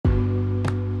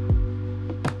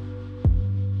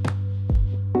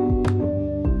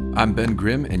I'm Ben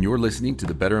Grimm, and you're listening to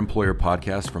the Better Employer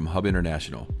podcast from Hub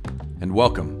International. And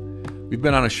welcome. We've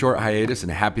been on a short hiatus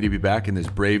and happy to be back in this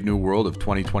brave new world of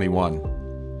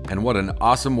 2021. And what an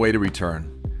awesome way to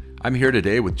return. I'm here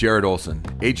today with Jared Olson,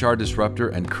 HR disruptor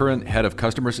and current head of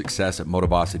customer success at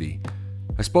Motivosity.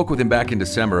 I spoke with him back in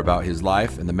December about his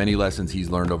life and the many lessons he's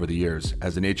learned over the years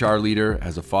as an HR leader,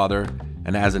 as a father,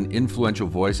 and as an influential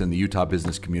voice in the Utah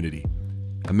business community.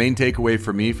 A main takeaway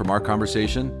for me from our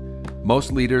conversation: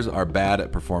 most leaders are bad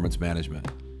at performance management.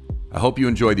 I hope you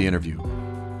enjoyed the interview.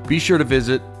 Be sure to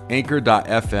visit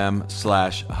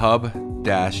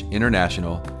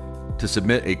anchor.fm/hub-international to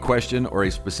submit a question or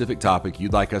a specific topic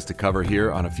you'd like us to cover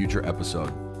here on a future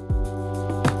episode.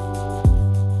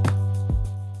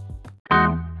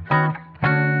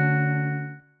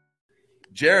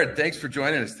 Jared, thanks for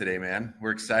joining us today, man. We're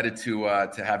excited to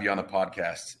have you on the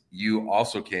podcast. You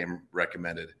also came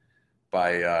recommended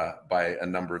by a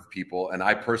number of people. And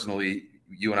I personally,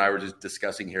 you and I were just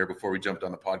discussing here before we jumped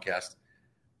on the podcast,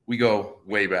 we go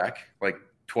way back, like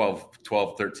 12,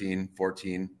 13,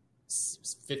 14.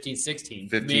 15, 16.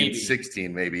 15, maybe.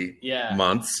 16 maybe. Yeah.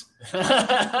 Months.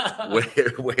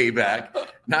 way back.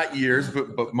 Not years,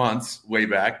 but months way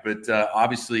back. But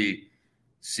obviously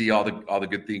see all the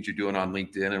good things you're doing on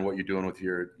LinkedIn and what you're doing with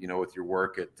your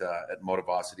work at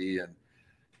Motivosity and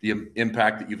the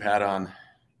impact that you've had on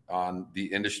the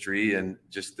industry and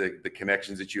just the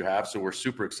connections that you have. So we're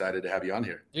super excited to have you on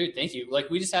here. Dude, thank you. Like,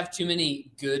 we just have too many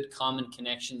good common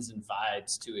connections and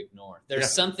vibes to ignore.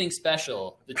 There's something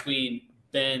special between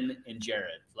Ben and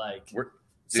Jared. Like,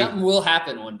 something will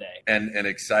happen one day. And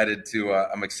excited to,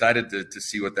 I'm excited to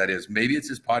see what that is. Maybe it's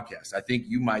his podcast. I think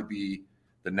you might be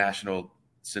the national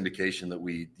syndication that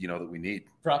we need.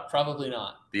 Probably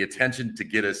not. The attention to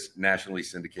get us nationally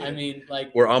syndicated. I mean,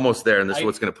 like, we're almost there, and this is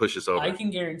what's going to push us over. I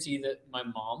can guarantee that my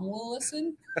mom will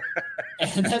listen,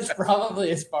 and that's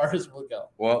probably as far as we'll go.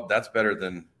 Well, that's better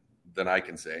than I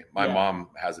can say. My mom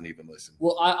hasn't even listened.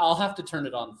 Well, I'll have to turn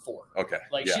it on for her. Okay.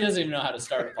 She doesn't even know how to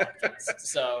start a podcast.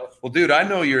 So, well, dude, I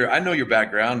know your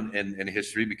background and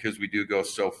history because we do go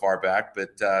so far back.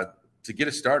 But to get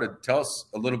us started, tell us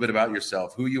a little bit about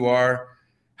yourself, who you are,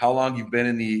 how long you've been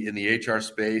in the HR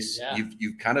space. Yeah.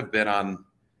 You've kind of been on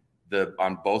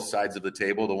both sides of the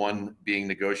table, the one being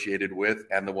negotiated with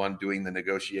and the one doing the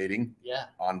negotiating. Yeah.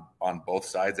 On both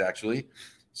sides, actually.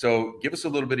 So give us a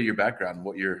little bit of your background and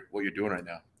what you're doing right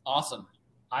now. Awesome.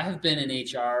 I have been in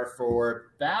HR for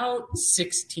about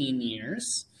 16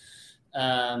 years.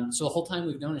 So the whole time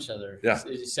we've known each other. Yeah.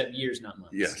 You said years, not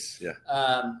months. Yes. Yeah.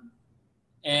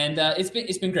 And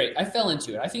it's been great. I fell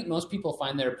into it. I think most people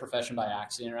find their profession by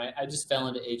accident, right? I just fell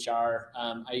into HR.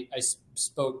 I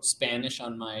spoke Spanish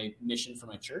on my mission for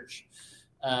my church,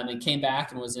 and came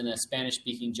back and was in a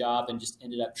Spanish-speaking job and just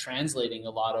ended up translating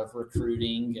a lot of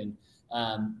recruiting. And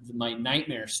my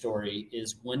nightmare story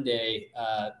is one day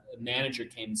a manager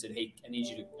came and said, "Hey, I need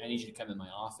you to come in my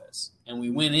office." And we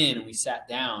went in and we sat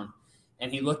down.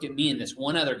 And he looked at me and this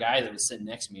one other guy that was sitting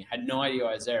next to me, had no idea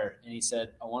I was there. And he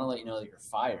said, "I want to let you know that you're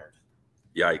fired."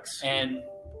 Yikes. And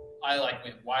I went,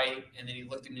 "Why?" And then he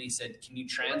looked at me and he said, "Can you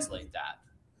translate that?"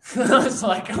 I was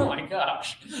like, "Oh my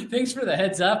gosh, thanks for the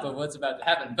heads up of what's about to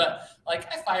happen." But I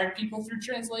fired people through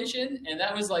translation. And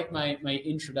that was my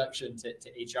introduction to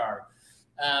HR.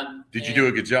 Did you do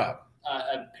a good job?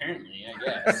 Apparently, I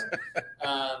guess.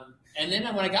 And then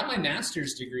when I got my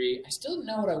master's degree, I still didn't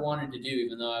know what I wanted to do,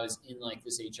 even though I was in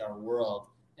this HR world.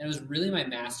 And it was really my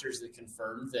master's that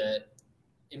confirmed that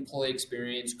employee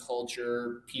experience,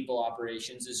 culture, people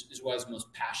operations is what I was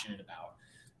most passionate about.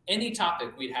 Any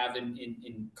topic we'd have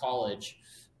in college,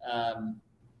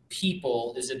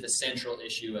 people is at the central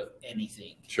issue of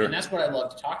anything. Sure. And that's what I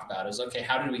love to talk about is, okay,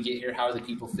 how did we get here? How are the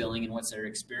people feeling and what's their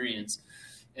experience?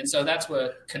 And so that's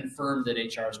what confirmed that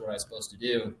HR is what I was supposed to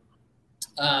do.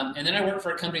 And then I worked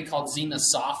for a company called Zima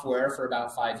Software for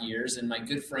about 5 years. And my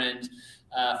good friend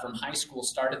from high school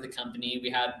started the company. We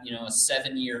had, a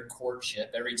 7-year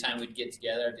courtship. Every time we'd get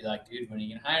together, I'd be like, "Dude, when are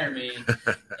you going to hire me?"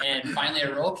 And finally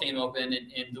a role came open.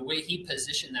 And the way he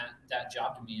positioned that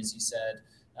job to me is he said,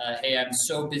 "Hey, I'm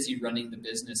so busy running the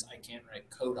business, I can't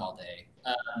write code all day."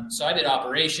 So I did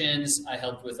operations. I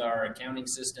helped with our accounting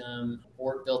system,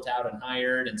 board built out and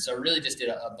hired. And so really just did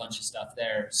a bunch of stuff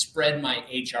there, spread my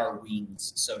HR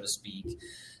wings, so to speak.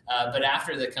 But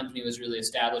after the company was really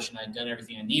established and I'd done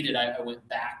everything I needed, I went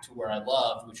back to where I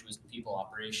loved, which was people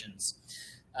operations.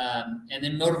 And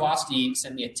then Motivosity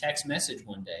sent me a text message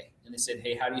one day. And they said,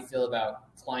 "Hey, how do you feel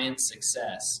about client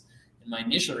success?" And my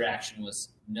initial reaction was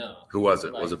no. Who was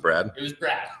it? Was it Brad? It was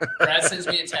Brad. Brad sends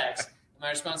me a text. My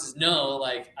response is no,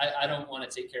 I don't want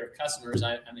to take care of customers.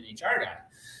 I'm an HR guy.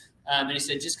 And he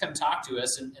said, just come talk to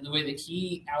us. And the way that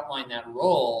he outlined that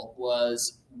role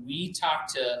was we talk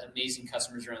to amazing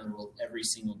customers around the world every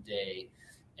single day.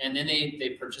 And then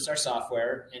they purchase our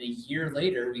software. And a year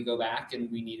later, we go back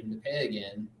and we need them to pay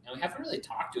again. And we haven't really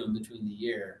talked to them between the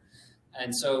year.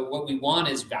 And so what we want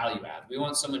is value add. We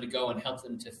want someone to go and help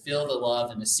them to feel the love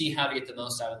and to see how to get the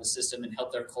most out of the system and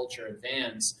help their culture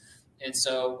advance. And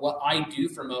so what I do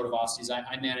for Motivosity is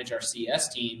I manage our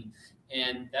CS team.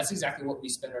 And that's exactly what we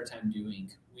spend our time doing.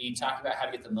 We talk about how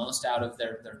to get the most out of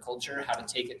their culture, how to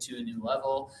take it to a new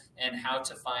level, and how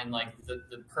to find like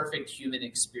the perfect human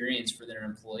experience for their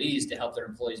employees to help their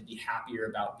employees be happier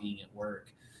about being at work.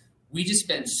 We just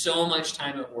spend so much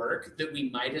time at work that we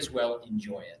might as well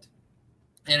enjoy it.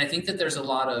 And I think that there's a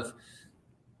lot of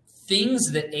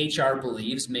things that HR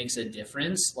believes makes a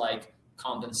difference, like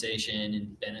compensation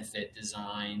and benefit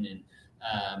design and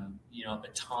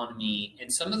autonomy.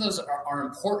 And some of those are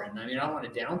important. I mean, I don't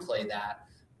want to downplay that,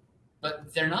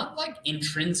 but they're not like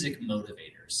intrinsic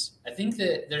motivators. I think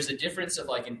that there's a difference of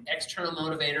like an external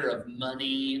motivator of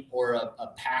money or a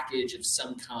package of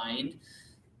some kind.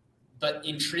 But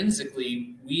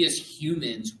intrinsically, we as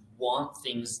humans want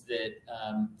things that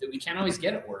we can't always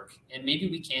get at work. And maybe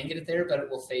we can get it there, but it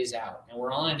will phase out. And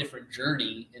we're on a different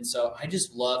journey. And so I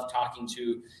just love talking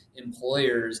to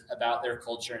employers about their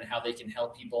culture and how they can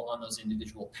help people on those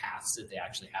individual paths that they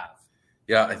actually have.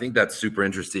 Yeah, I think that's super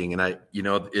interesting. And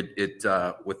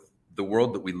with the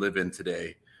world that we live in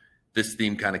today, this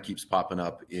theme kind of keeps popping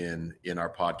up in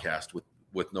our podcast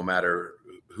with no matter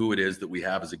who it is that we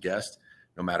have as a guest,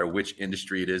 no matter which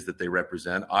industry it is that they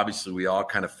represent. Obviously, we all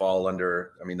kind of fall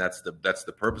under, I mean, that's the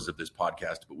purpose of this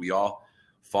podcast, but we all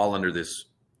fall under this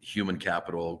human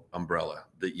capital umbrella,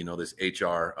 this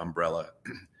HR umbrella.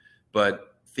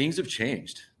 But things have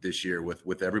changed this year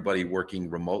with everybody working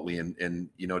remotely. And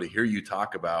to hear you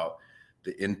talk about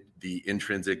the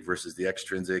intrinsic versus the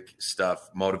extrinsic stuff,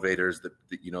 motivators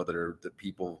that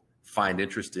people find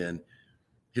interest in,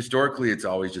 historically, it's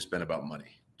always just been about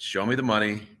money. Show me the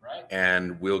money, right,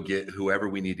 and we'll get whoever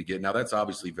we need to get. Now, that's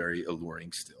obviously very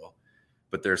alluring still,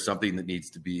 but there's something that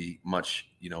needs to be much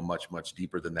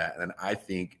deeper than that. And I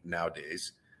think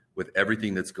nowadays, with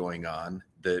everything that's going on,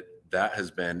 that has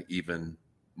been even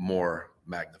more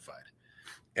magnified.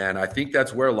 And I think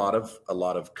that's where a lot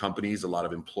of companies, a lot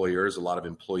of employers, a lot of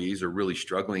employees are really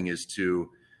struggling, is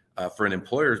to, for an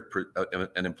employer's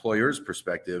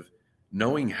perspective,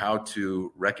 knowing how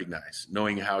to recognize,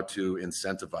 knowing how to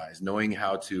incentivize, knowing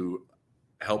how to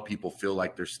help people feel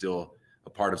like they're still a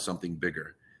part of something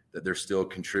bigger, that they're still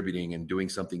contributing and doing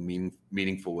something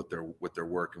meaningful with their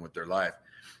work and with their life.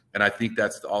 And I think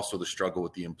that's also the struggle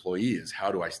with the employee is, how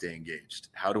do I stay engaged?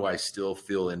 How do I still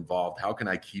feel involved? How can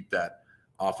I keep that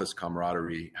office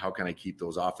camaraderie? How can I keep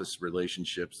those office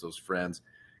relationships, those friends?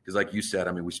 Because like you said,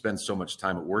 I mean, we spend so much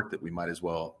time at work that we might as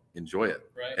well enjoy it.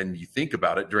 Right. And you think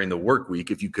about it during the work week,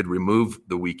 if you could remove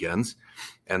the weekends,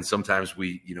 and sometimes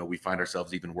we find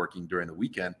ourselves even working during the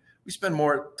weekend, we spend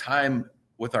more time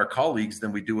with our colleagues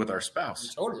than we do with our spouse.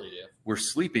 We totally do. We're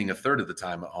sleeping a third of the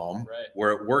time at home. Right.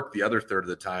 We're at work the other third of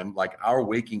the time. Like our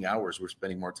waking hours, we're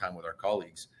spending more time with our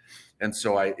colleagues. And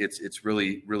so it's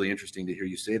really, really interesting to hear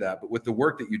you say that. But with the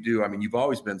work that you do, I mean, you've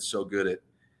always been so good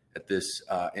at this,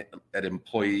 at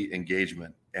employee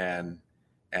engagement and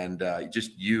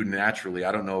just you naturally.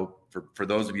 I don't know, for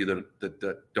those of you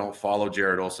that don't follow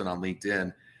Jared Olson on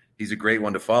LinkedIn, he's a great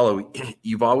one to follow.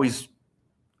 You've always,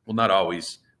 well, not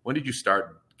always. When did you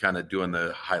start kind of doing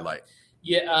the highlight?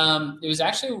 Yeah, it was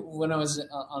actually when I was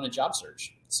on a job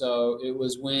search. So it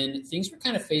was when things were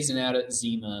kind of phasing out at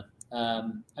Zima. I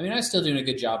mean, I was still doing a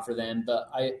good job for them,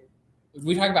 but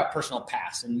we talk about personal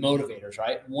paths and motivators,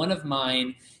 right? One of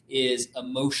mine is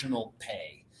emotional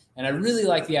pay. And I really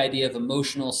like the idea of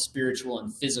emotional, spiritual,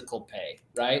 and physical pay,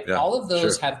 right? Yeah, all of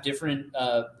those sure. have different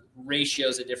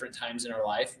ratios at different times in our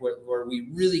life where we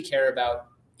really care about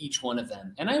each one of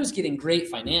them. And I was getting great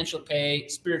financial pay,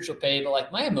 spiritual pay, but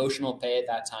like my emotional pay at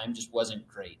that time just wasn't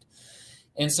great.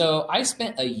 And so I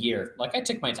spent a year, like I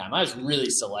took my time. I was really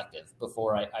selective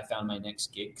before I found my next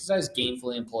gig because I was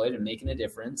gainfully employed and making a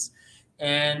difference.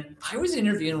 And I was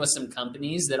interviewing with some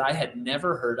companies that I had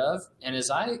never heard of. And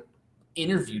as I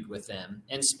interviewed with them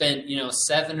and spent,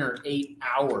 7 or 8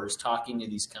 hours talking to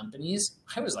these companies,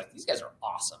 I was like, these guys are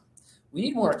awesome. We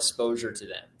need more exposure to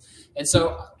them. And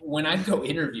so when I'd go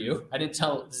interview, I didn't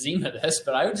tell Zima this,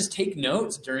 but I would just take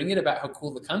notes during it about how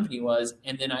cool the company was.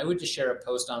 And then I would just share a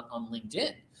post on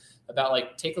LinkedIn about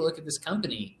like, take a look at this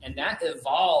company. And that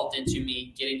evolved into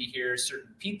me getting to hear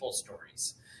certain people's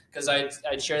stories. Because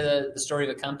I'd share the story of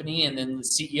a company, and then the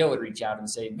CEO would reach out and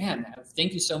say, man,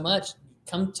 thank you so much.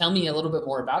 come tell me a little bit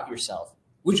more about yourself,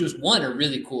 which was a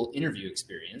really cool interview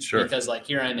experience because like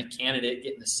here I'm a candidate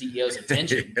getting the CEO's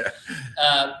attention.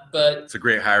 But it's a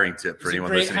great hiring tip for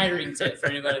anyone listening. Hiring tip for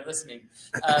anybody listening.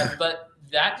 But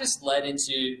that just led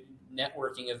into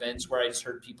networking events where I just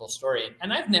heard people's story.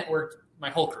 And I've networked my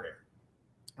whole career,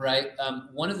 right?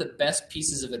 One of the best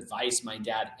pieces of advice my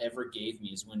dad ever gave me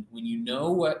is when you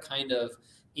know what kind of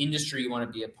industry you want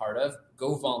to be a part of,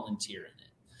 go volunteer in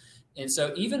it. And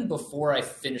so even before I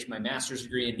finished my master's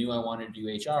degree and knew I wanted to do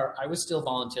HR, I was still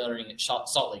volunteering at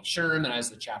Salt Lake Sherm, and I was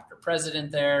the chapter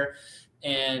president there.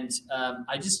 And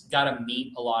I just got to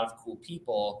meet a lot of cool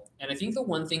people. And I think the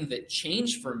one thing that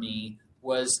changed for me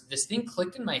was this thing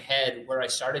clicked in my head where I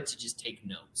started to just take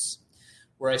notes,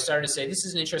 where I started to say, this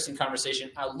is an interesting conversation.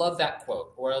 I love that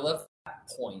quote, or I love that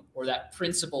point, or that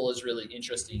principle is really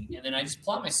interesting. And then I just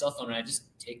pull out my cell phone and I just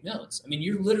take notes. I mean,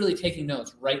 you're literally taking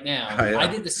notes right now. I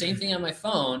did the same thing on my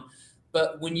phone,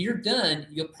 but when you're done,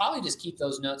 you'll probably just keep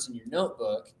those notes in your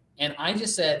notebook. And I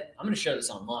just said, I'm going to share this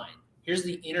online. Here's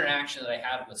the interaction that I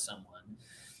had with someone.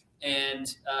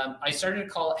 And I started to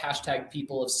call it hashtag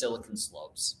people of Silicon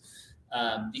Slopes.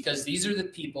 Because these are the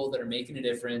people that are making a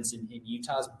difference in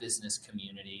Utah's business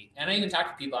community. And I even talk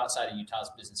to people outside of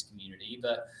Utah's business community,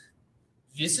 but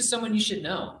this is someone you should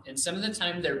know. And some of the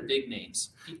time they're big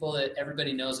names, people that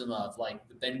everybody knows and love, like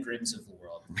the Ben Grimms of the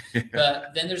world.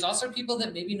 But then there's also people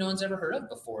that maybe no one's ever heard of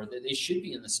before, that they should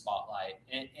be in the spotlight.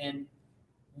 And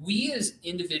we as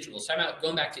individuals,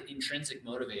 going back to intrinsic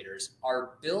motivators,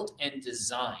 are built and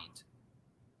designed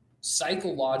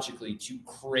psychologically to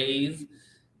crave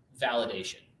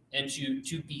validation and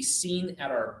to be seen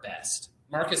at our best.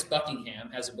 Marcus Buckingham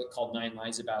has a book called 9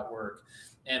 Lies About Work.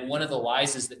 And one of the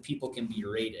lies is that people can be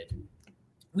rated.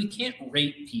 We can't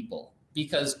rate people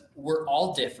because we're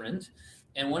all different.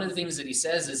 And one of the things that he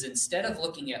says is instead of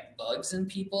looking at bugs in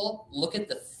people, look at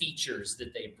the features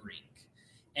that they bring.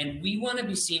 And we want to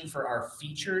be seen for our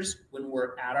features when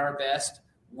we're at our best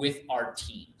with our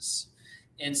teams.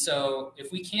 And so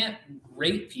if we can't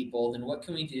rate people, then what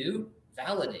can we do?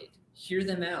 Validate, hear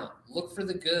them out, look for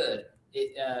the good,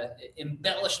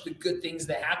 embellish the good things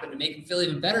that happen to make them feel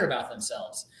even better about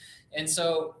themselves. And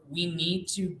so we need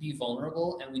to be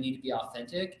vulnerable and we need to be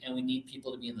authentic and we need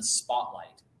people to be in the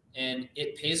spotlight. And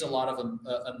it pays a lot of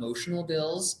emotional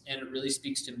bills, and it really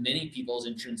speaks to many people's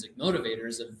intrinsic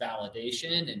motivators of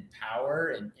validation and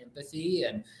power and empathy.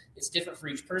 And it's different for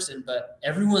each person, but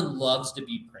everyone loves to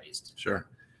be praised. Sure.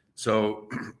 So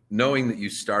knowing that you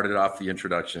started off the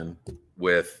introduction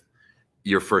with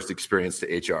your first experience to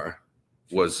HR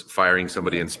was firing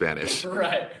somebody in Spanish.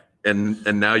 Right. And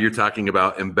now you're talking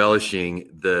about embellishing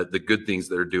the good things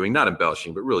that are doing, not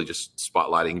embellishing, but really just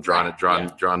spotlighting,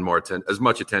 drawing more as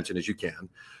much attention as you can,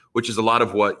 which is a lot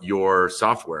of what your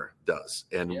software does.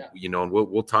 And, and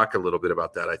we'll talk a little bit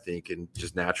about that, I think, and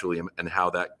just naturally and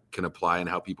how that can apply and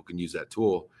how people can use that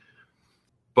tool.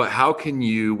 But how can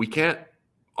we can't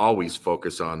always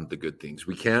focus on the good things.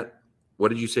 We can't, what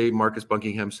did you say Marcus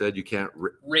Buckingham said? You can't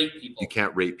rate people. You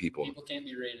can't rate people. People can't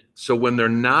be rated. So when they're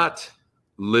not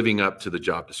living up to the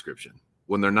job description,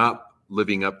 when they're not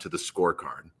living up to the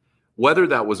scorecard, whether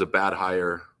that was a bad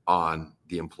hire on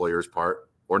the employer's part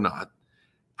or not,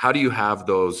 how do you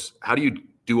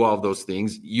do all of those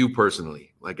things, you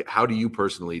personally? Like, how do you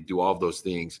personally do all of those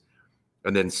things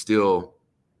and then still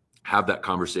have that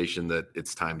conversation that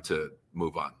it's time to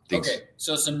move on? Okay,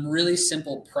 so some really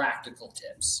simple practical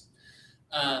tips.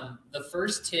 The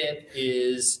first tip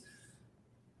is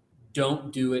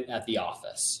don't do it at the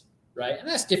office. Right. And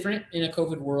that's different in a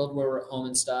COVID world where we're at home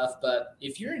and stuff. But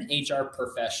if you're an HR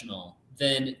professional,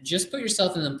 then just put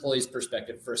yourself in the employee's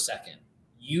perspective for a second.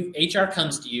 HR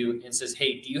comes to you and says,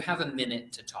 hey, do you have a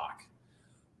minute to talk?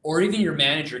 Or even your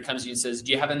manager comes to you and says,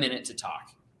 do you have a minute to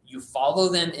talk? You follow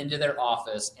them into their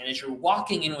office. And as you're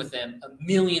walking in with them, a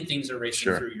million things are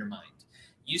racing through your mind.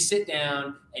 You sit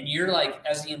down and you're like,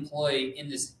 as the employee in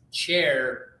this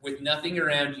chair with nothing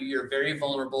around you, you're very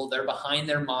vulnerable. They're behind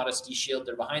their modesty shield.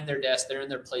 They're behind their desk. They're in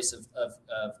their place of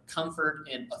comfort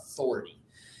and authority.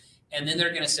 And then they're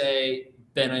going to say,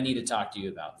 Ben, I need to talk to you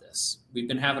about this. We've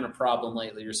been having a problem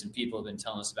lately, or some people have been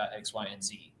telling us about X, Y, and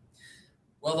Z.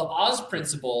 Well, the Oz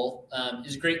Principle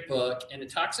is a great book, and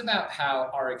it talks about how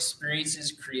our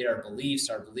experiences create our beliefs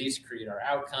create our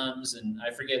outcomes, and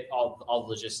I forget all the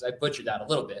logistics. I butchered that a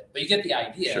little bit, but you get the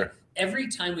idea. Sure. Every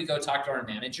time we go talk to our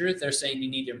manager, they're saying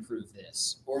you need to improve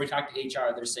this. Or we talk to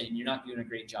HR, they're saying you're not doing a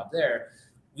great job there.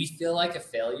 We feel like a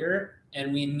failure,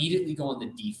 and we immediately go on the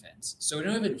defense. So we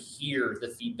don't even hear the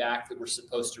feedback that we're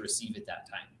supposed to receive at that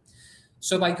time.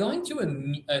 So by going to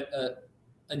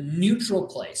a neutral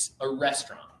place, a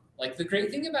restaurant, Like the great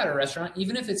thing about a restaurant,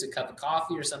 even if it's a cup of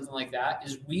coffee or something like that,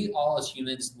 is we all as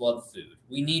humans love food.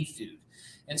 We need food.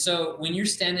 And so when you're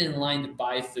standing in line to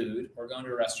buy food or going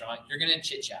to a restaurant, you're going to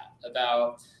chit chat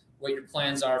about what your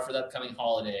plans are for the upcoming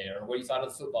holiday or what you thought of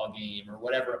the football game or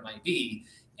whatever it might be.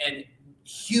 And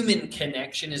human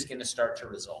connection is going to start to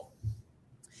result.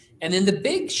 And then the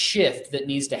big shift that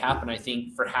needs to happen, I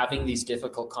think, for having these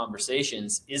difficult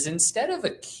conversations is instead of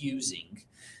accusing,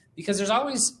 because there's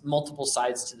always multiple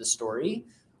sides to the story,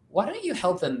 why don't you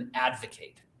help them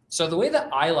advocate? So the way that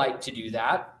I like to do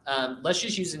that, let's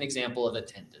just use an example of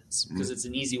attendance because it's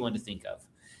an easy one to think of.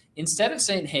 Instead of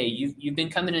saying, hey, you've been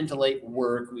coming into late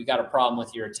work, we've got a problem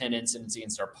with your attendance and it's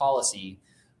against our policy,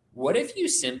 what if you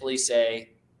simply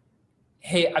say,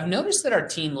 hey, I've noticed that our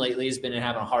team lately has been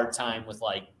having a hard time with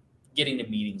like getting to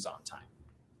meetings on time.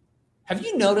 Have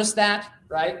you noticed that,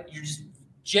 right? You're just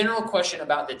general question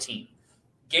about the team.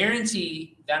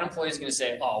 Guarantee that employee is going to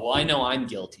say, oh, well, I know I'm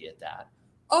guilty at that.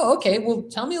 Oh, okay. Well,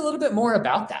 tell me a little bit more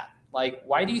about that. Like,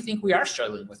 why do you think we are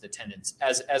struggling with attendance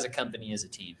as a company, as a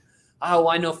team? Oh, well,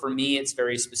 I know for me, it's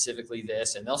very specifically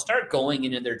this. And they'll start going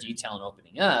into their detail and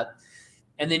opening up.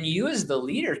 And then you as the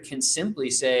leader can simply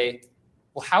say,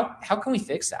 well, how can we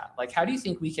fix that? Like, how do you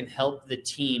think we can help the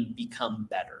team become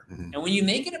better? Mm-hmm. And when you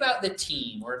make it about the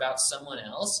team or about someone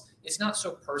else, it's not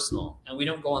so personal and we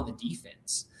don't go on the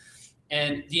defense.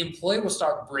 And the employee will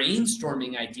start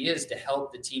brainstorming ideas to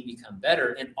help the team become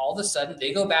better. And all of a sudden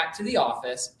they go back to the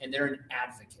office and they're an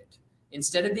advocate.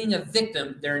 Instead of being a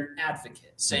victim, they're an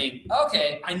advocate saying,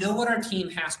 okay, I know what our team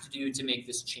has to do to make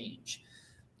this change.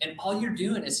 And all you're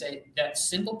doing is say that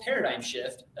simple paradigm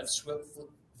shift of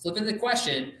flipping the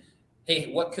question, hey,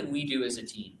 what can we do as a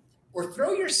team? Or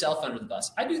throw yourself under the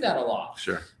bus. I do that a lot.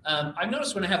 Sure. I've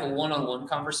noticed when I have a one-on-one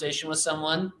conversation with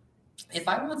someone, if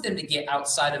I want them to get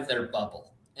outside of their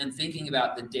bubble and thinking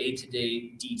about the day-to-day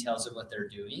details of what they're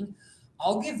doing,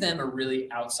 I'll give them a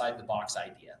really outside-the-box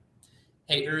idea.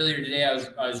 Hey, earlier today, I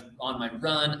was on my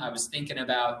run. I was thinking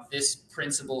about this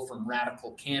principle from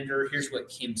Radical Candor. Here's what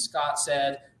Kim Scott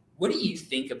said. What do you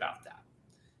think about that?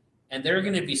 And they're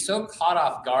going to be so caught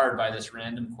off guard by this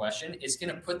random question, it's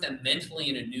going to put them mentally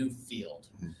in a new field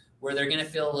where they're going to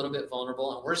feel a little bit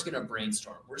vulnerable, and we're just going to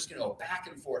brainstorm. We're just going to go back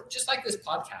and forth, just like this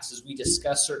podcast. As we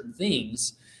discuss certain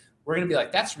things, we're going to be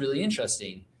like, that's really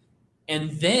interesting.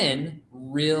 And then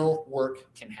real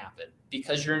work can happen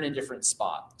because you're in a different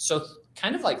spot. So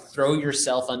kind of like throw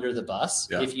yourself under the bus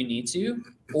if you need to,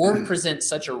 or present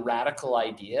such a radical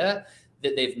idea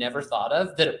that they've never thought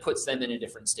of that it puts them in a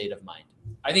different state of mind.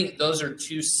 I think those are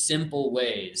two simple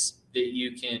ways that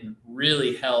you can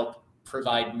really help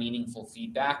provide meaningful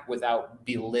feedback without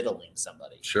belittling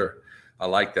somebody. Sure. I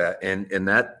like that. And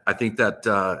that, I think that,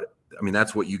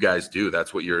 that's what you guys do.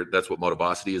 That's what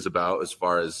Motivosity is about, as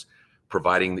far as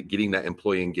getting that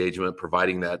employee engagement,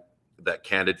 providing that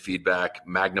candid feedback,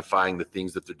 magnifying the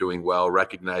things that they're doing well,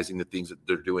 recognizing the things that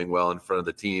they're doing well in front of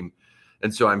the team.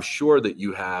 And so I'm sure that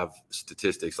you have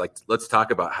statistics. Like, let's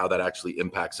talk about how that actually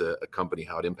impacts a company,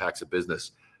 how it impacts a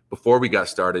business. Before we got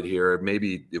started here,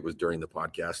 maybe it was during the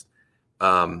podcast,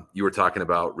 you were talking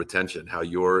about retention, how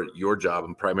your job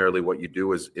and primarily what you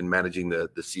do is in managing the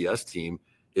CS team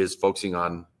is focusing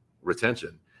on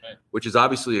retention, right, which is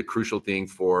obviously a crucial thing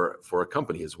for a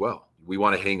company as well. We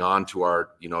want to hang on to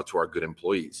our good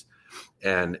employees.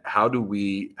 And how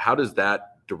does that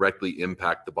directly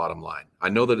impact the bottom line? I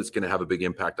know that it's going to have a big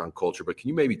impact on culture, but can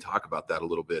you maybe talk about that a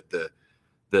little bit?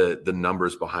 The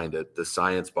numbers behind it, the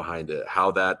science behind it,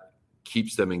 how that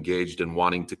keeps them engaged and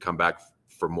wanting to come back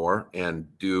for more and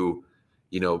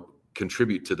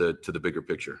contribute to the bigger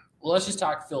picture. Well, let's just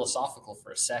talk philosophical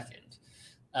for a second.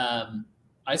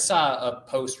 I saw a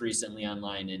post recently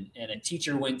online and a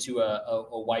teacher went to a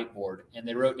whiteboard and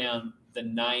they wrote down the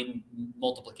 9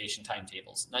 multiplication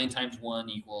timetables. 9 times 1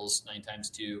 equals 9 times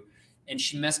 2. And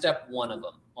she messed up one of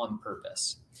them on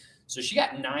purpose. So she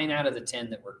got 9 out of the 10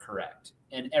 that were correct.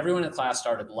 And everyone in the class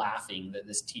started laughing that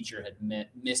this teacher had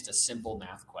missed a simple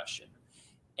math question.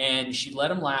 And she let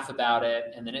them laugh about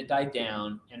it, and then it died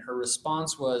down. And her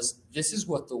response was, this is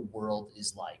what the world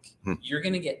is like. You're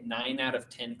going to get 9 out of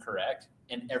 10 correct,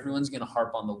 and everyone's going to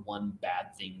harp on the one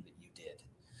bad thing that you did.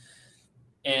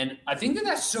 And I think that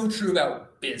that's so true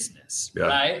about business,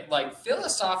 right? Like,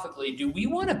 philosophically, do we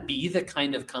want to be the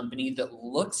kind of company that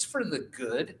looks for the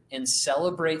good and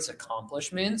celebrates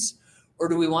accomplishments? Or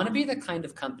do we want to be the kind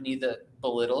of company that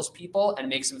belittles people and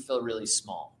makes them feel really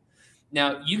small?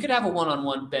 Now, you could have a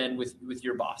one-on-one, Ben, with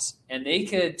your boss, and they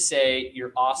could say,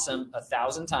 you're awesome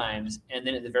 1,000 times. And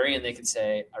then at the very end, they could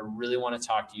say, I really want to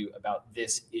talk to you about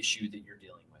this issue that you're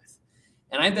dealing with.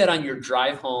 And I bet on your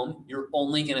drive home, you're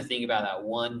only going to think about that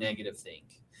one negative thing.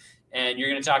 And you're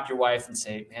going to talk to your wife and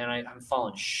say, man, I'm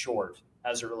falling short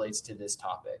as it relates to this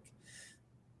topic.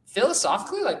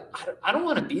 Philosophically, like, I don't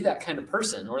want to be that kind of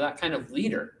person or that kind of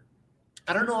leader.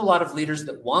 I don't know a lot of leaders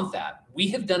that want that. We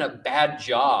have done a bad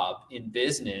job in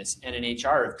business and in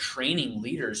HR of training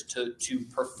leaders to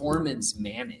performance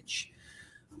manage.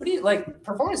 What do you like?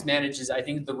 Performance manage is, I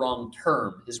think, the wrong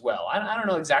term as well. I don't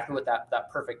know exactly what that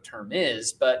perfect term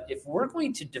is, but if we're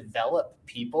going to develop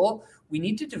people, we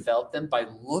need to develop them by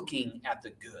looking at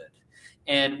the good.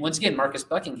 And once again, Marcus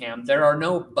Buckingham, there are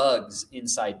no bugs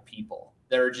inside people.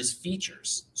 There are just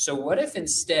features. So what if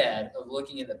instead of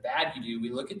looking at the bad you do, we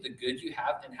look at the good you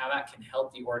have and how that can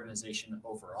help the organization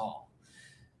overall?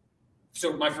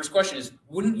 So my first question is,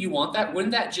 wouldn't you want that?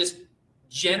 Wouldn't that just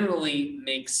generally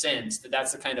make sense that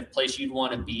that's the kind of place you'd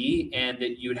want to be and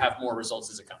that you would have more results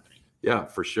as a company? Yeah,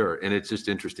 for sure. And it's just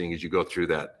interesting as you go through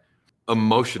that.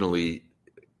 Emotionally,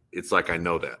 it's like I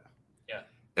know that. Yeah.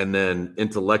 And then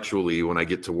intellectually, when I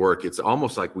get to work, it's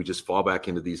almost like we just fall back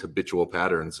into these habitual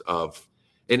patterns of,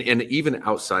 and even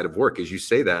outside of work, as you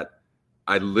say that,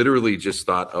 I literally just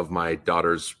thought of my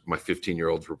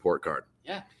 15-year-old's report card.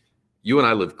 Yeah. You and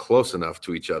I live close enough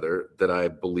to each other that I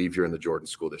believe you're in the Jordan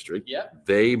School District. Yeah.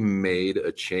 They made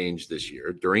a change this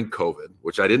year during COVID,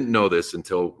 which I didn't know this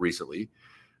until recently,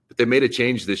 but they made a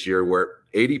change this year where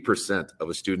 80% of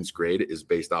a student's grade is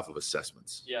based off of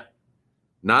assessments. Yeah.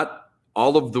 Not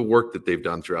all of the work that they've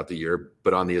done throughout the year,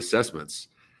 but on the assessments.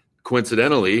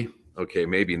 Coincidentally, okay,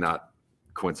 maybe not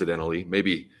coincidentally,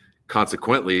 maybe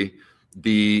consequently,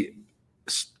 the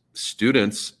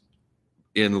students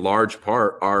in large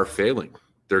part are failing.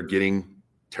 They're getting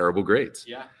terrible grades.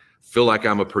 Yeah. Feel like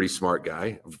I'm a pretty smart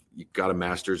guy. You got a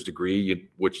master's degree,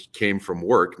 which came from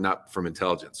work, not from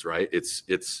intelligence, right? It's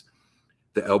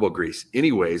the elbow grease.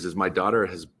 Anyways, as my daughter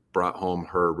has brought home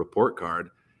her report card,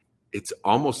 it's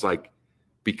almost like,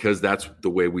 because that's the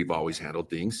way we've always handled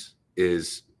things,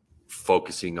 is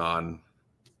focusing on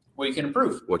what you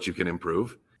can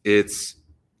improve. It's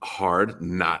hard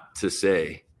not to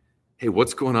say, hey,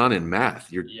 what's going on in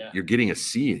math? You're getting a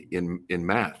C in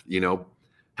math,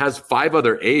 has 5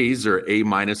 other A's or A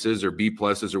minuses or B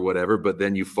pluses or whatever, but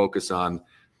then you focus on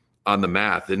the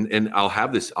math. And I'll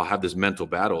have this mental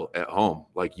battle at home.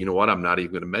 Like, you know what? I'm not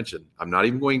even going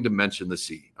to mention the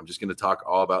C. I'm just going to talk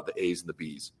all about the A's and the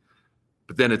B's.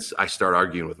 But then I start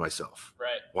arguing with myself.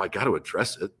 Right. Well, I got to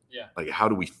address it. Yeah. Like, how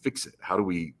do we fix it? How do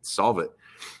we solve it?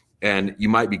 And you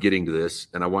might be getting to this,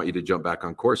 and I want you to jump back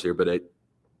on course here, but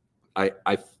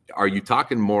are you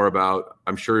talking more about,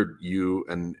 I'm sure you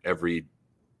and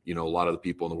a lot of the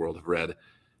people in the world have read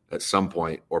at some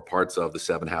point or parts of the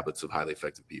 7 Habits of Highly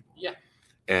Effective People. Yeah.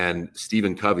 And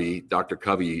Dr.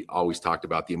 Covey always talked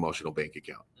about the emotional bank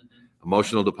account, Mm-hmm.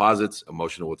 emotional deposits,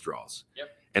 emotional withdrawals. Yep.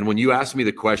 And when you ask me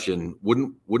the question,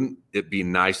 wouldn't it be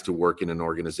nice to work in an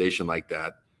organization like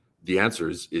that? The answer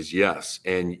is yes.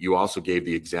 And you also gave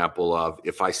the example of,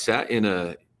 if I sat in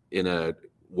a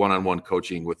one-on-one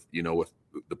coaching with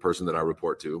the person that I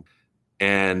report to,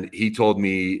 and he told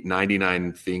me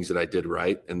 99 things that I did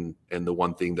right, and the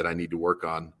one thing that I need to work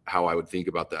on, how I would think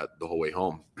about that the whole way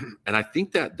home. And I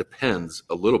think that depends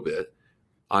a little bit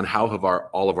on how have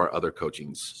all of our other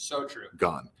coachings so true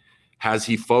gone. Has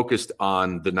he focused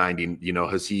on the 90,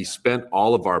 has he spent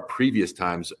all of our previous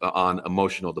times on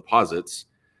emotional deposits?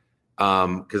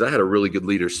 Because I had a really good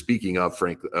leader, speaking of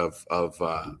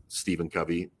Stephen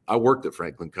Covey. I worked at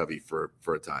Franklin Covey for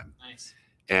a time. Nice.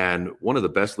 And one of the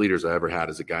best leaders I ever had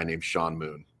is a guy named Sean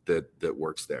Moon that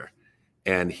works there.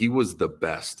 And he was the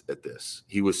best at this.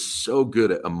 He was so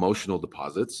good at emotional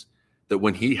deposits that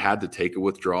when he had to take a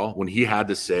withdrawal, when he had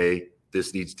to say,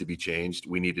 this needs to be changed,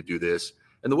 we need to do this,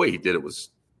 and the way he did it was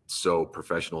so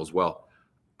professional as well.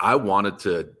 I wanted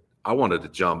to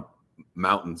jump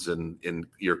mountains and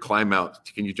your climb out.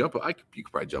 Can you jump? You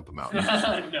could probably jump a mountain.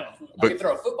 No, I could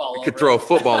throw a football. I could throw a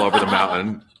football over the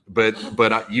mountain, but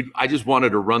I just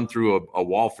wanted to run through a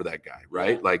wall for that guy,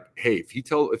 right? Yeah. Like, hey, if he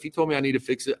told me I need to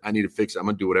fix it, I need to fix it. I'm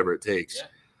gonna do whatever it takes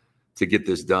to get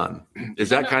this done. You're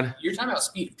talking about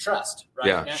speed of trust, right?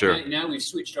 Yeah, sure. Now we've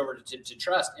switched over to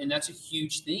trust, and that's a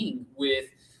huge thing with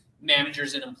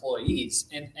managers and employees,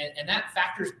 and that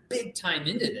factors big time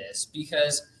into this,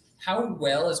 because how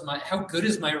good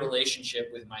is my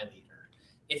relationship with my leader?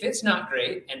 If it's not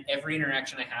great and every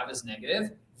interaction I have is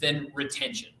negative, then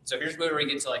retention. So here's where we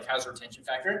get to, like, how's retention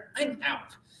factor? I'm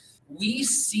out. We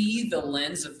see the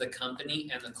lens of the company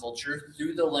and the culture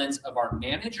through the lens of our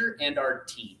manager and our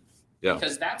team. Yeah.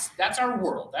 Because that's our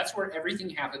world. That's where everything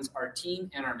happens, our team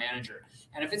and our manager.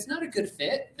 And if it's not a good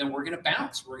fit, then we're going to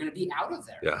bounce. We're going to be out of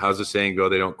there. Yeah. How's the saying go?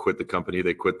 They don't quit the company,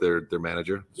 they quit their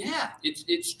manager. Yeah,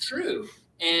 it's true.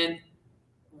 And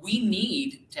we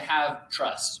need to have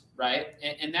trust, right?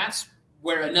 And that's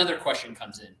where another question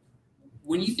comes in.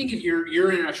 When you think of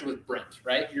your interaction with Brent,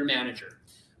 right, your manager,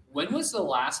 when was the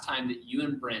last time that you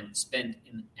and Brent spent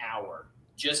an hour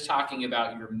just talking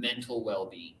about your mental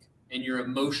well-being and your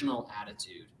emotional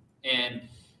attitude and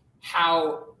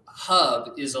how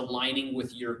Hub is aligning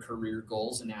with your career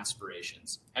goals and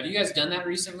aspirations? Have you guys done that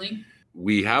recently?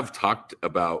 We have talked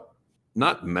about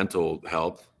not mental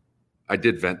health. I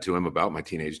did vent to him about my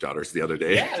teenage daughters the other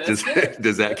day. Yeah, that's good.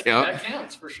 Does that count? That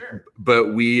counts for sure.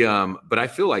 But but I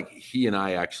feel like he and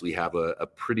I actually have a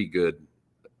pretty good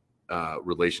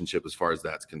relationship as far as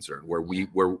that's concerned, where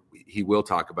he will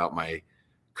talk about my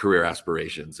career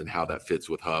aspirations and how that fits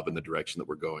with Hub and the direction that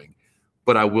we're going.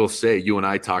 But I will say, you and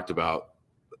I talked about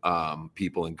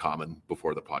people in common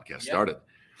before the podcast started.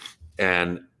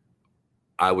 And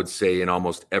I would say in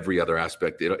almost every other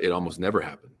aspect, it almost never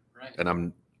happened. Right. And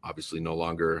I'm obviously no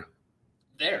longer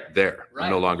there. Right.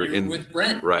 I'm no longer You're with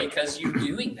Brent, right, because you're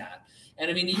doing that. And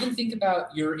I mean, even think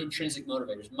about your intrinsic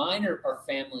motivators. Mine are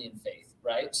family and faith,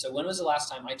 right? So when was the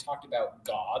last time I talked about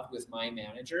God with my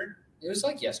manager? It was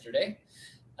like yesterday.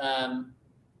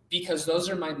 Because those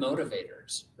are my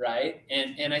motivators, right?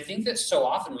 And I think that so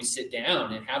often we sit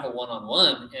down and have a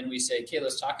one-on-one and we say, okay,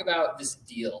 let's talk about this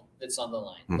deal that's on the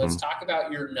line. Mm-hmm. Let's talk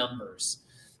about your numbers.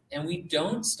 And we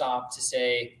don't stop to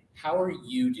say, how are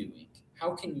you doing?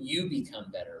 How can you become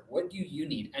better? What do you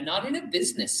need? And not in a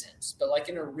business sense, but like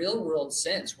in a real world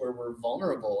sense where we're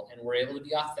vulnerable and we're able to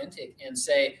be authentic and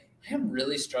say, I am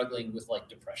really struggling with like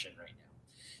depression right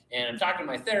now. And I'm talking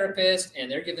to my therapist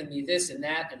and they're giving me this and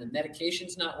that and the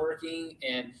medication's not working.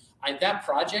 And that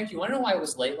project, you want to know why it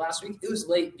was late last week? It was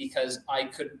late because I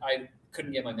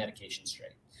couldn't get my medication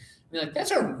straight. I mean, like,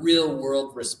 that's a real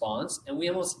world response, and we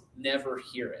almost never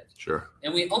hear it. Sure.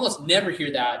 And we almost never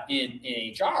hear that in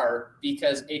HR,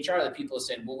 because HR, the people are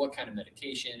saying, well, what kind of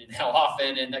medication and how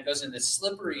often? And that goes in this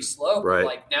slippery slope. Right.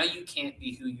 Like, now you can't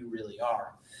be who you really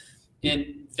are.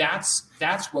 And that's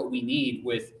what we need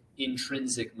with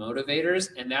intrinsic motivators,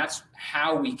 and that's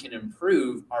how we can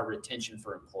improve our retention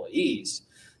for employees.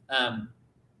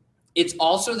 It's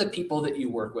also the people that you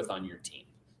work with on your team.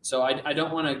 So I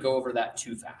don't want to go over that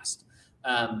too fast.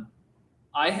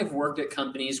 I have worked at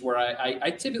companies where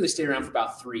I typically stayed around for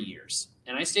about 3 years,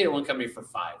 and I stayed at one company for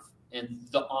 5. And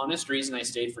the honest reason I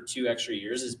stayed for 2 extra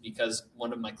years is because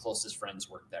one of my closest friends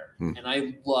worked there, and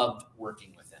I loved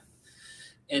working with him.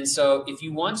 And so if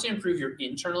you want to improve your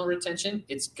internal retention,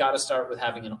 it's got to start with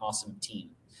having an awesome team.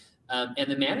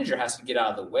 And the manager has to get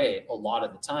out of the way a lot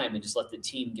of the time and just let the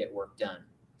team get work done.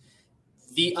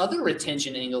 The other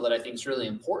retention angle that I think is really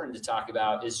important to talk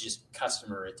about is just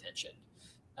customer retention.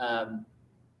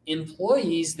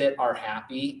 Employees that are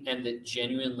happy and that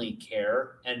genuinely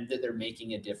care and that they're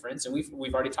making a difference. And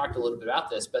we've already talked a little bit about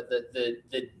this, but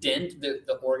the dent that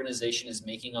the organization is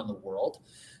making on the world,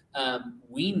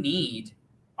 we need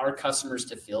our customers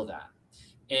to feel that.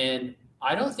 And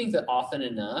I don't think that often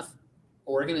enough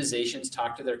organizations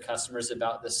talk to their customers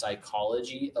about the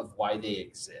psychology of why they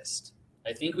exist.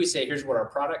 I think we say, here's what our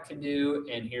product can do,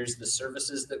 and here's the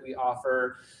services that we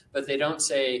offer, but they don't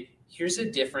say, here's a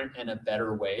different and a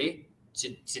better way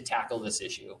to tackle this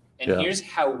issue. And here's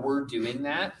how we're doing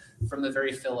that from a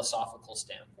very philosophical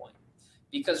standpoint.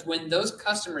 Because when those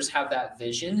customers have that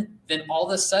vision, then all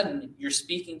of a sudden you're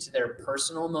speaking to their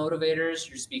personal motivators,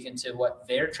 you're speaking to what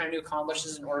they're trying to accomplish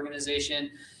as an organization,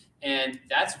 and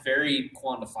that's very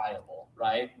quantifiable,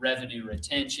 right? Revenue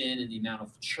retention and the amount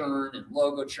of churn and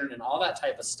logo churn and all that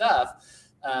type of stuff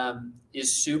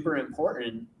is super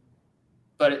important.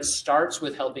 But it starts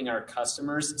with helping our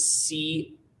customers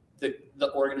see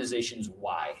the organization's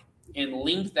why and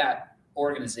link that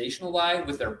organizational why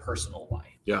with their personal why.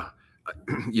 Yeah.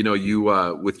 You know, you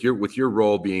with your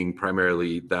role being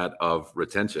primarily that of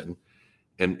retention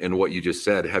and what you just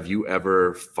said, have you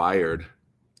ever fired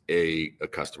a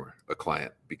customer, a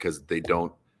client, because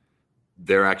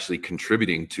they're actually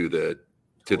contributing to the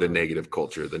negative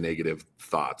culture, the negative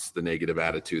thoughts, the negative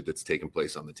attitude that's taking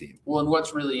place on the team? Well, and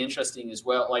what's really interesting as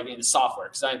well, like in software,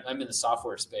 because I'm in the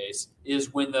software space,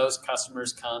 is when those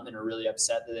customers come and are really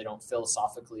upset that they don't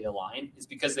philosophically align, is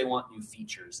because they want new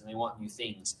features and they want new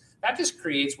things. That just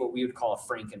creates what we would call a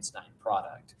Frankenstein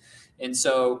product. And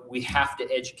so we have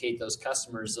to educate those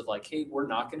customers of like, hey, we're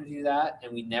not going to do that,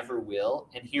 and we never will,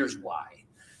 and here's why.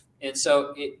 And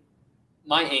so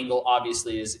my angle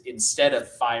obviously is, instead of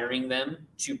firing them,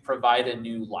 to provide a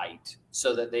new light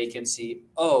so that they can see,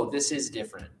 oh, this is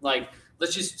different. Like,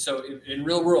 let's just, so in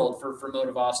real world for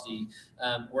Motivosity,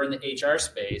 we're in the HR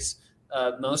space.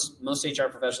 Most HR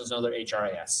professionals know their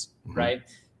HRIS, right?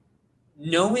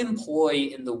 No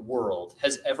employee in the world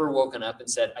has ever woken up and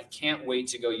said, I can't wait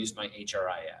to go use my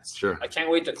HRIS. Sure. I can't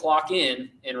wait to clock in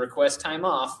and request time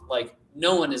off. Like,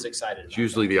 no one is excited. It's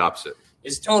usually the opposite.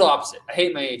 It's total opposite. I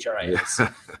hate my HRIS.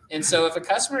 Yeah. And so if a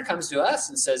customer comes to us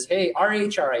and says, hey, our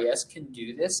HRIS can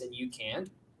do this and you can't,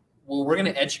 well, we're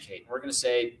going to educate. We're going to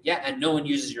say, yeah, and no one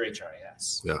uses your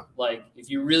HRIS. Yeah. Like, if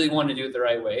you really want to do it the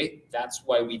right way, that's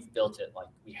why we've built it like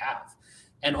we have.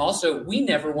 And also, we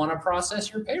never want to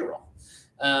process your payroll.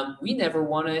 We never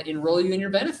want to enroll you in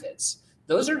your benefits.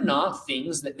 Those are not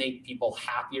things that make people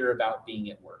happier about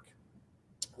being at work.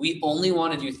 We only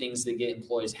want to do things that get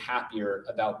employees happier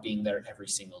about being there every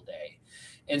single day.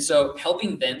 And so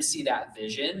helping them see that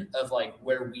vision of like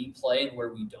where we play and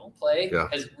where we don't play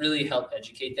has really helped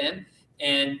educate them.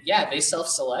 And yeah, they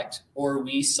self-select, or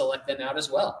we select them out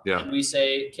as well. Yeah. And we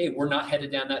say, okay, we're not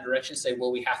headed down that direction. Say,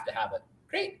 well, we have to have it.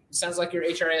 Great. It sounds like your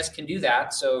HRIS can do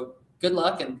that. So good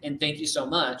luck and thank you so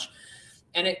much.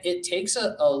 And it takes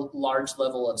a large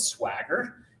level of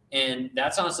swagger. And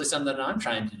that's honestly something that I'm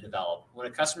trying to develop. When a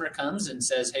customer comes and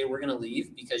says, hey, we're going to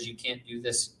leave because you can't do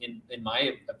this, in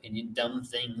my opinion, dumb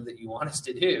thing that you want us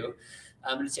to do,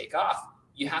 I'm going to take off.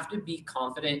 You have to be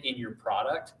confident in your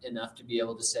product enough to be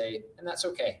able to say, and that's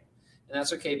okay. And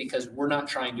that's okay because we're not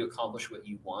trying to accomplish what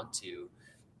you want to.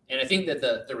 And I think that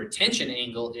the retention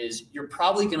angle is, you're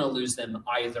probably going to lose them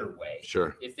either way.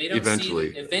 Sure. If they don't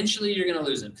eventually you're going to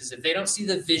lose them, because if they don't see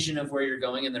the vision of where you're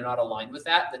going and they're not aligned with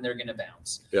that, then they're going to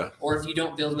bounce. Yeah. Or if you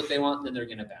don't build what they want, then they're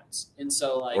going to bounce. And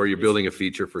so, like, or you're building a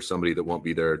feature for somebody that won't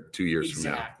be there 2 years from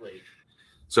now. Exactly.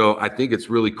 So I think it's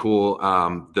really cool.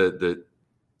 The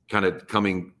kind of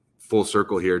coming full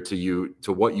circle here to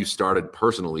what you started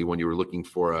personally when you were looking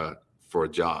for a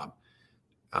job.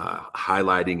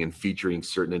 Highlighting and featuring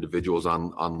certain individuals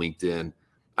on LinkedIn.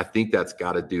 I think that's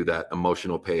got to do that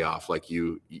emotional payoff, like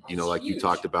you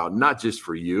talked about, not just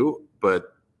for you,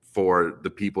 but for the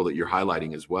people that you're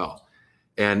highlighting as well.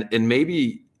 And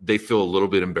maybe they feel a little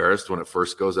bit embarrassed when it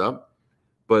first goes up,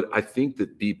 but I think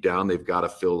that deep down they've got to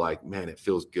feel like, man, it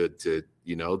feels good to,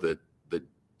 that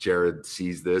Jared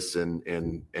sees this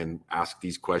and ask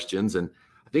these questions. And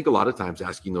I think a lot of times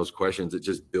asking those questions, it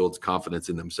just builds confidence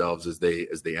in themselves as they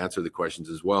answer the questions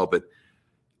as well. But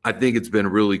I think it's been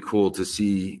really cool to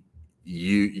see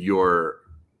your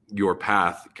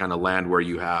path kind of land where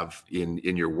you have in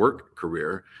your work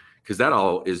career, because that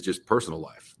all is just personal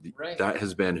life. Right. That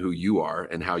has been who you are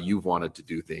and how you've wanted to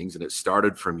do things. And it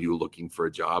started from you looking for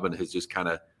a job and has just kind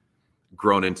of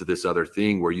grown into this other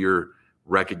thing where you're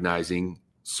recognizing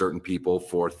certain people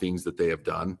for things that they have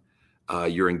done.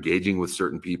 You're engaging with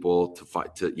certain people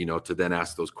to then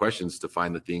ask those questions to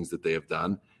find the things that they have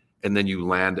done. And then you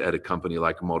land at a company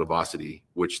like Motivosity,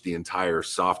 which the entire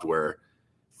software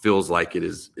feels like it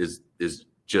is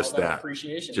just that,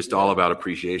 appreciation. Just all about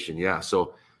appreciation. Yeah.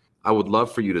 So I would love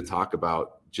for you to talk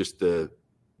about just the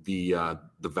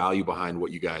value behind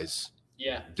what you guys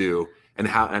do and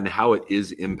how it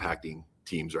is impacting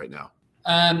teams right now.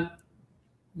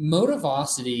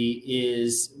 Motivosity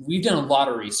is, we've done a lot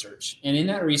of research, and in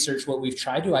that research, what we've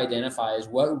tried to identify is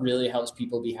what really helps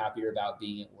people be happier about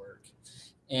being at work.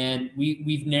 And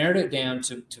we've narrowed it down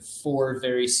to 4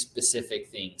 very specific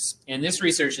things. And this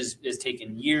research has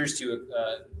taken years to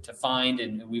find,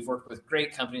 and we've worked with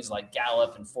great companies like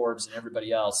Gallup and Forbes and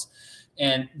everybody else.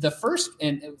 And the first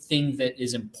thing that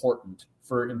is important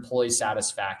for employee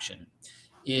satisfaction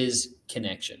is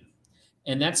connection.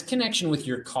 And that's connection with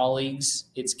your colleagues.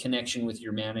 It's connection with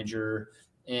your manager,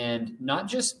 and not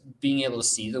just being able to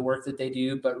see the work that they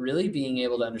do, but really being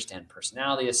able to understand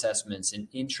personality assessments and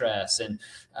interests, and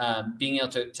being able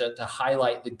to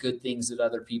highlight the good things that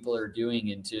other people are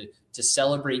doing, and to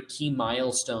celebrate key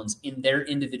milestones in their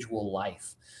individual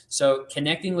life. So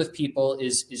connecting with people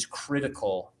is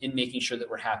critical in making sure that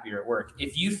we're happier at work.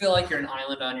 If you feel like you're an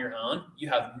island on your own, you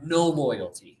have no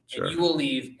loyalty. Sure. And you will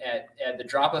leave at the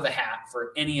drop of a hat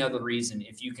for any other reason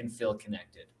if you can feel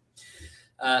connected.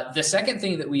 The second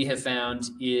thing that we have found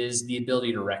is the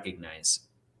ability to recognize.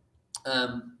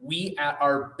 We at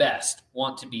our best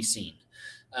want to be seen.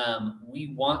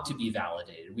 We want to be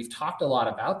validated. We've talked a lot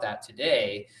about that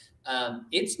today.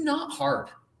 It's not hard.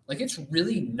 Like, it's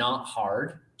really not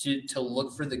hard to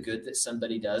look for the good that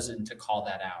somebody does and to call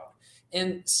that out.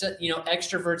 And so,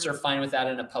 extroverts are fine with that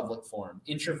in a public forum.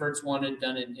 Introverts want it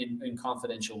done in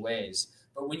confidential ways.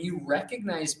 But when you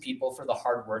recognize people for the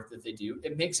hard work that they do,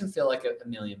 it makes them feel like $1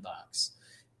 million.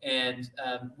 And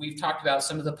we've talked about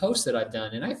some of the posts that I've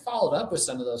done, and I followed up with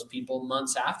some of those people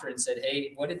months after and said,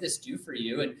 hey, what did this do for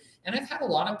you? And I've had a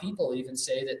lot of people even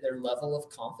say that their level of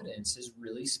confidence has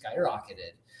really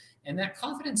skyrocketed. And that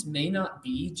confidence may not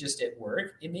be just at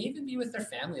work. It may even be with their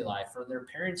family life or their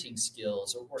parenting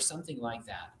skills or something like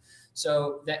that.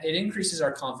 So that it increases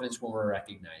our confidence when we're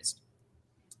recognized.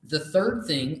 The third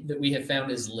thing that we have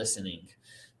found is listening.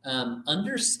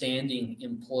 Understanding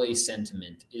employee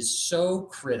sentiment is so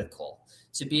critical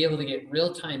to be able to get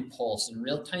real-time pulse and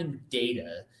real-time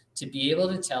data to be able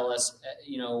to tell us,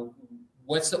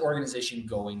 what's the organization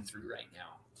going through right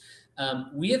now.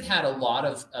 We have had a lot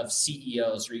of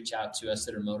CEOs reach out to us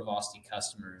that are Motivosity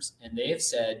customers, and they have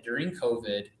said during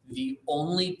COVID, the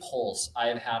only pulse I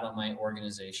have had on my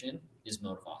organization is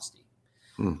Motivosity.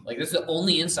 Like, this is the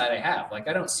only insight I have. Like,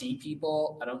 I don't see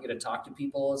people. I don't get to talk to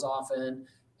people as often.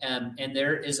 And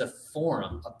there is a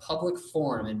forum, a public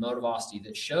forum in Motivosity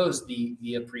that shows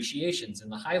the appreciations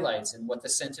and the highlights and what the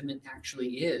sentiment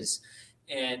actually is.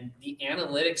 And the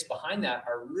analytics behind that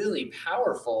are really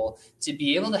powerful to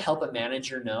be able to help a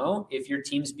manager know if your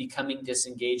team's becoming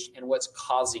disengaged and what's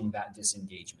causing that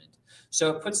disengagement.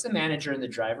 So it puts the manager in the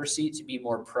driver's seat to be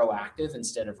more proactive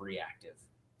instead of reactive.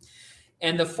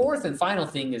 And the fourth and final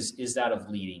thing is that of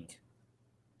leading.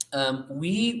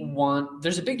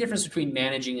 There's a big difference between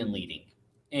managing and leading,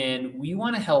 and we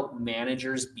want to help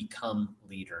managers become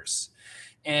leaders.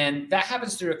 And that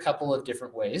happens through a couple of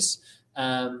different ways.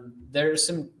 There's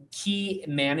some key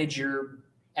manager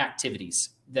activities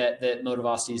that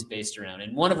Motivosity is based around.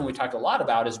 And one of them we talked a lot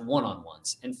about is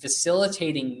one-on-ones and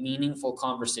facilitating meaningful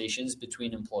conversations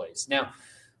between employees. Now,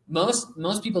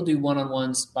 most people do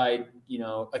one-on-ones by,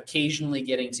 occasionally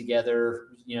getting together,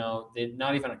 they're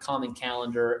not even a common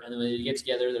calendar. And then when you get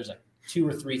together, there's like 2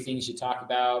 or 3 things you talk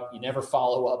about. You never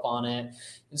follow up on it.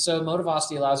 And so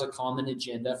Motivosity allows a common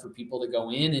agenda for people to go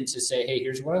in and to say, hey,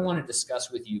 here's what I want to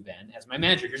discuss with you, Ben, as my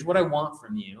manager. Here's what I want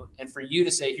from you. And for you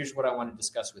to say, here's what I want to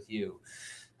discuss with you.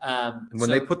 When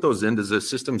they put those in, does the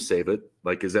system save it?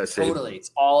 Like, is that saved? Totally.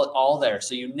 It's all there.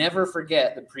 So you never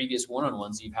forget the previous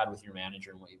one-on-ones you've had with your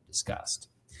manager and what you've discussed.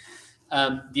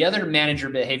 The other manager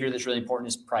behavior that's really important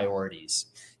is priorities.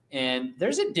 And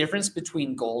there's a difference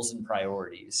between goals and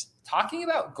priorities. Talking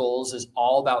about goals is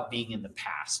all about being in the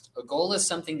past. A goal is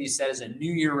something you set as a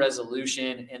New Year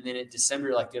resolution, and then in December,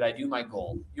 you're like, did I do my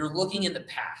goal? You're looking in the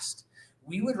past.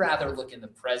 We would rather look in the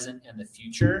present and the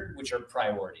future, which are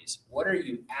priorities. What are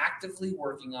you actively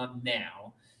working on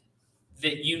now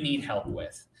that you need help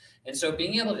with? And so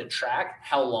being able to track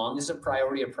how long is a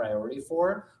priority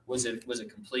for, was it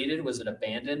completed? Was it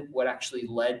abandoned? What actually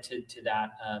led to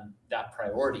that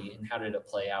priority, and how did it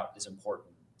play out is important.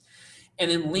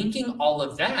 And then linking all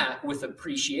of that with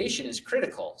appreciation is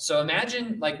critical. So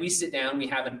imagine, like, we sit down, we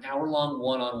have an hour-long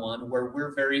one-on-one where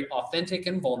we're very authentic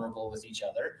and vulnerable with each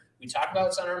other. We talk about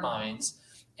what's on our minds.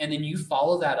 And then you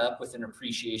follow that up with an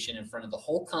appreciation in front of the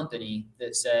whole company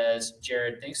that says,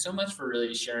 Jared, thanks so much for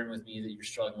really sharing with me that you're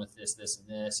struggling with this, this, and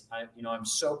this. I'm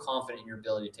so confident in your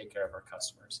ability to take care of our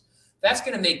customers. That's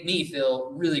going to make me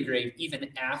feel really great even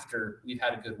after we've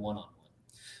had a good one-on-one.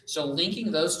 So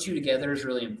linking those two together is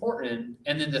really important.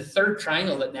 And then the third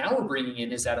triangle that now we're bringing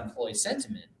in is that employee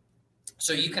sentiment.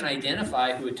 So you can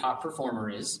identify who a top performer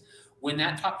is. When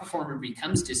that top performer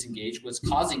becomes disengaged, what's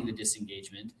causing the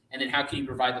disengagement, and then how can you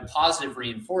provide the positive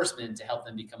reinforcement to help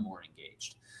them become more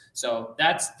engaged? So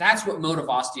that's what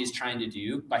Motivosity is trying to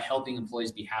do by helping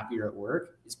employees be happier at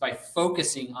work, is by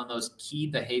focusing on those key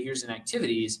behaviors and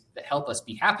activities that help us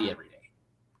be happy every day.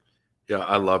 Yeah,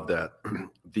 I love that.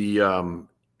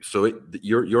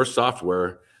 Your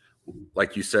software,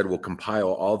 like you said, will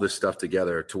compile all this stuff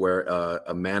together to where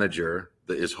a manager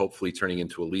that is hopefully turning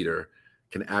into a leader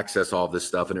can access all this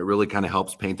stuff. And it really kind of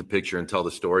helps paint the picture and tell the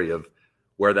story of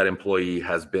where that employee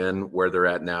has been, where they're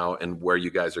at now, and where you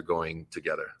guys are going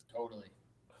together. Totally.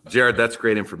 Jared, that's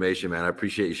great information, man. I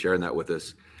appreciate you sharing that with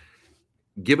us.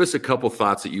 Give us a couple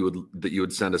thoughts that you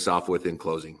would send us off with in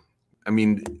closing. I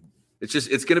mean,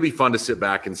 it's going to be fun to sit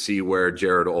back and see where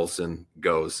Jared Olson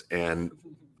goes. And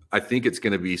I think it's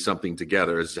going to be something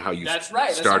together, is how you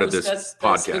started this podcast.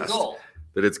 That's the goal.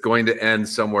 That it's going to end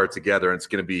somewhere together, and it's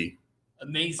going to be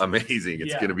amazing.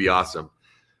 It's going to be awesome.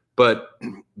 But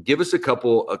give us a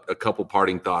couple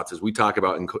parting thoughts as we talk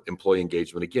about employee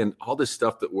engagement. Again, all this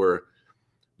stuff that we're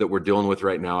dealing with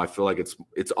right now, I feel like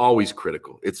it's always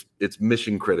critical. It's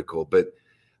mission critical. But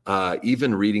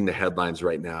even reading the headlines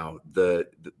right now, the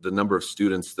number of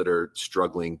students that are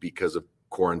struggling because of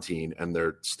quarantine and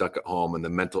they're stuck at home, and the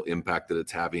mental impact that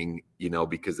it's having,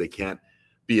 because they can't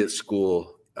be at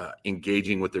school,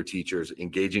 engaging with their teachers,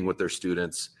 engaging with their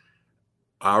students.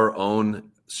 Our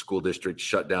own school district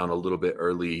shut down a little bit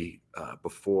early,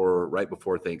 right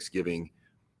before Thanksgiving.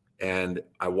 And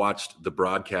I watched the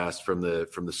broadcast from the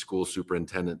school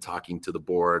superintendent talking to the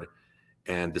board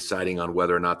and deciding on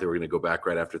whether or not they were going to go back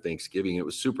right after Thanksgiving. It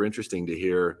was super interesting to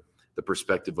hear the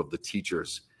perspective of the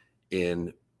teachers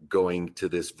in going to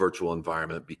this virtual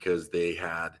environment, because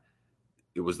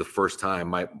it was the first time.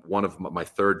 My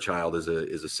third child is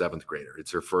a seventh grader.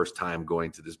 It's her first time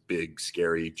going to this big,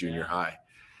 scary junior high.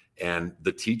 And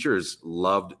the teachers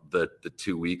loved the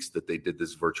 2 weeks that they did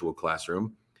this virtual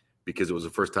classroom, because it was the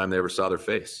first time they ever saw their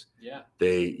face. Yeah.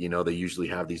 They usually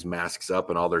have these masks up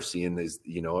and all they're seeing is,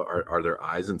 are their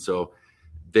eyes. And so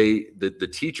the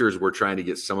teachers were trying to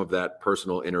get some of that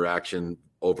personal interaction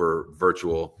over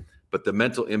virtual, but the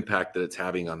mental impact that it's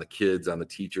having on the kids, on the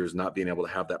teachers, not being able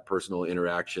to have that personal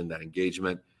interaction, that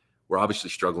engagement, we're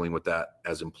obviously struggling with that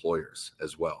as employers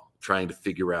as well, trying to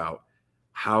figure out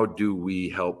how do we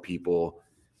help people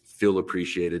feel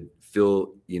appreciated,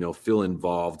 feel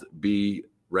involved, be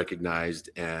recognized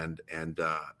and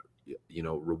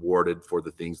rewarded for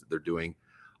the things that they're doing.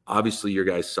 Obviously, your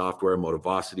guys' software,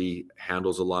 Motivosity,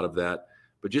 handles a lot of that,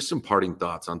 but just some parting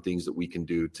thoughts on things that we can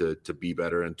do to be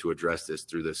better and to address this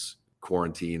through this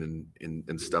quarantine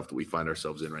and stuff that we find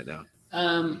ourselves in right now.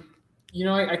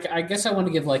 I guess I want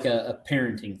to give like a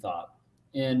parenting thought.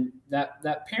 And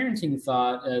that parenting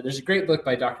thought, there's a great book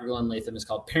by Dr. Glenn Latham. It's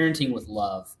called Parenting with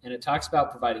Love, and it talks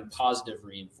about providing positive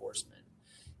reinforcement.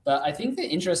 But I think the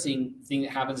interesting thing that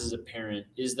happens as a parent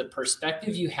is the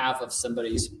perspective you have of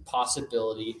somebody's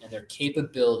possibility and their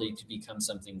capability to become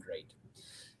something great.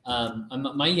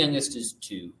 My youngest is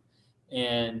 2,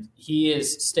 and he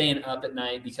is staying up at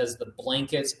night because the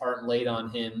blankets aren't laid on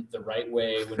him the right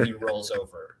way when he rolls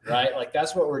over, right? Like,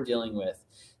 that's what we're dealing with.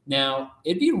 Now,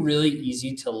 it'd be really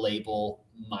easy to label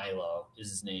Milo is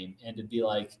his name and to be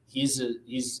like, he's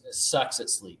sucks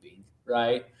at sleeping,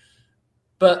 right?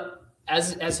 But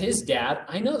as his dad,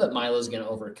 I know that Milo's going to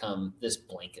overcome this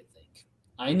blanket thing.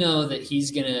 I know that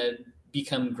he's going to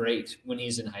become great when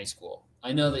he's in high school.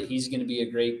 I know that he's going to be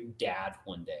a great dad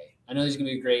one day. I know he's going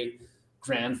to be a great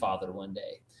grandfather one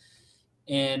day.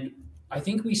 And I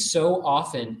think we so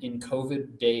often in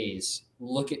COVID days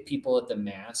look at people at the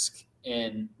mask,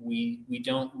 and we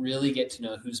don't really get to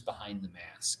know who's behind the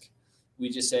mask. We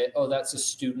just say, oh, that's a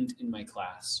student in my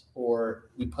class, or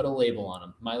we put a label on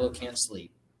him. Milo can't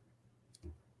sleep.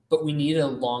 But we need a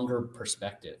longer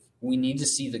perspective. We need to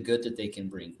see the good that they can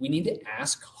bring. We need to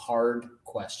ask hard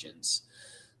questions.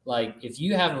 Like, if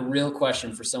you have a real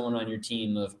question for someone on your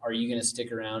team of, are you going to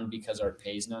stick around because our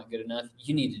pay is not good enough?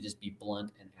 You need to just be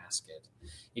blunt and ask it.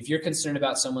 If you're concerned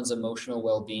about someone's emotional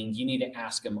well-being, you need to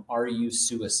ask them, are you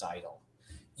suicidal?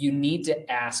 You need to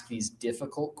ask these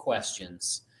difficult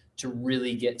questions to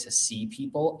really get to see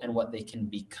people and what they can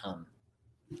become.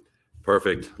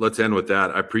 Perfect. Let's end with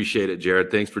that. I appreciate it,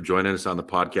 Jared. Thanks for joining us on the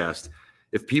podcast.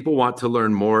 If people want to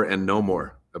learn more and know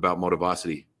more about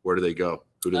Motivosity, where do they go?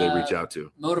 Who do they reach out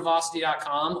to?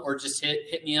 Motivosity.com, or just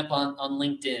hit me up on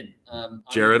LinkedIn.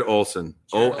 Jared Olson,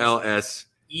 Olsen.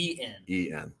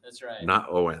 E-N. That's right. Not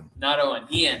O-N. Not O-N,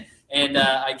 E-N. And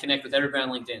I connect with everybody on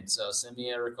LinkedIn. So send me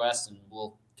a request and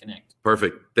we'll connect.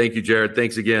 Perfect. Thank you, Jared.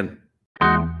 Thanks again.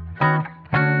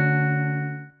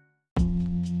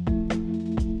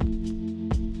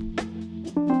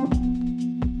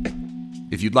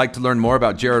 If you'd like to learn more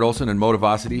about Jared Olson and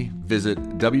Motivosity, visit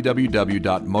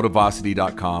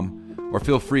www.motivosity.com or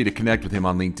feel free to connect with him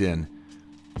on LinkedIn.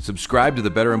 Subscribe to the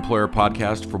Better Employer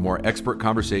podcast for more expert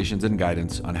conversations and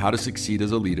guidance on how to succeed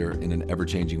as a leader in an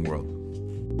ever-changing world.